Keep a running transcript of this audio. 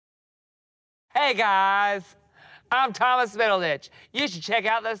Hey guys, I'm Thomas Middleditch. You should check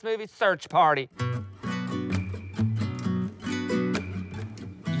out this movie, Search Party.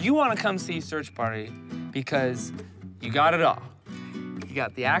 You want to come see Search Party because you got it all. You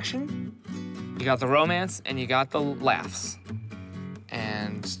got the action, you got the romance, and you got the laughs.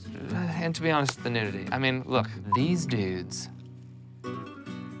 And to be honest, the nudity. I mean, look, these dudes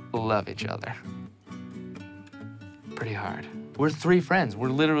love each other pretty hard. We're three friends. We're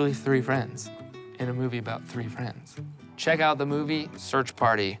literally three friends in a movie about three friends. Check out the movie Search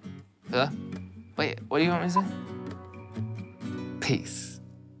Party. Wait, what do you want me to say? Peace.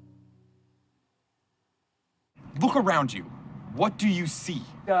 Look around you. What do you see?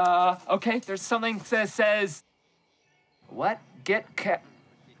 Okay, there's something that says, what? Get cashier.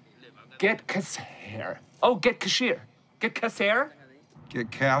 Oh, get cashier. Get cashier?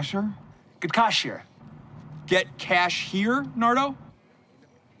 Get cashier? Get cashier. Get cash here, Nardo?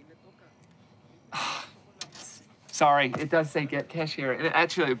 Sorry, it does say get cashier. And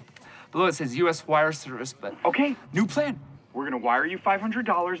actually, below it says U.S. wire service, but... Okay, new plan. We're gonna wire you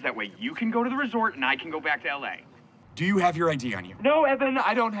 $500. That way you can go to the resort and I can go back to L.A. Do you have your ID on you? No, Evan,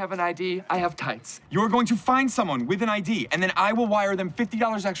 I don't have an ID. I have tights. You're going to find someone with an ID, and then I will wire them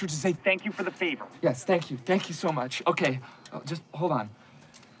 $50 extra to say Thank you for the favor. Yes, thank you. Thank you so much. Okay, just hold on.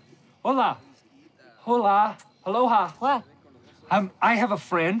 Hola. Hola. Aloha. What? I have a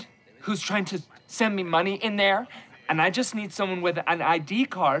friend who's trying to send me money in there, and I just need someone with an ID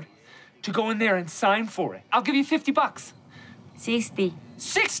card to go in there and sign for it. I'll give you $50. 60.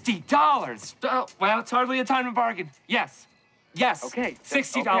 $60? Oh, well, it's hardly a time to bargain. Yes. Yes. Okay.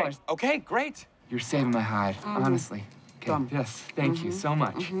 $60. Okay, great. You're saving my hide, honestly. Okay. Done. Yes, thank you so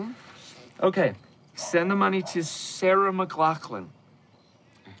much. Okay, send the money to Sarah McLaughlin.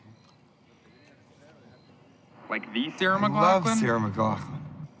 Like the Sarah Sarah McLaughlin? Love Sarah McLaughlin.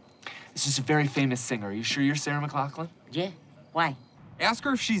 This is a very famous singer. Are you sure you're Sarah McLaughlin? Yeah. Why? Ask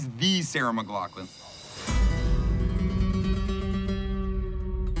her if she's the Sarah McLaughlin.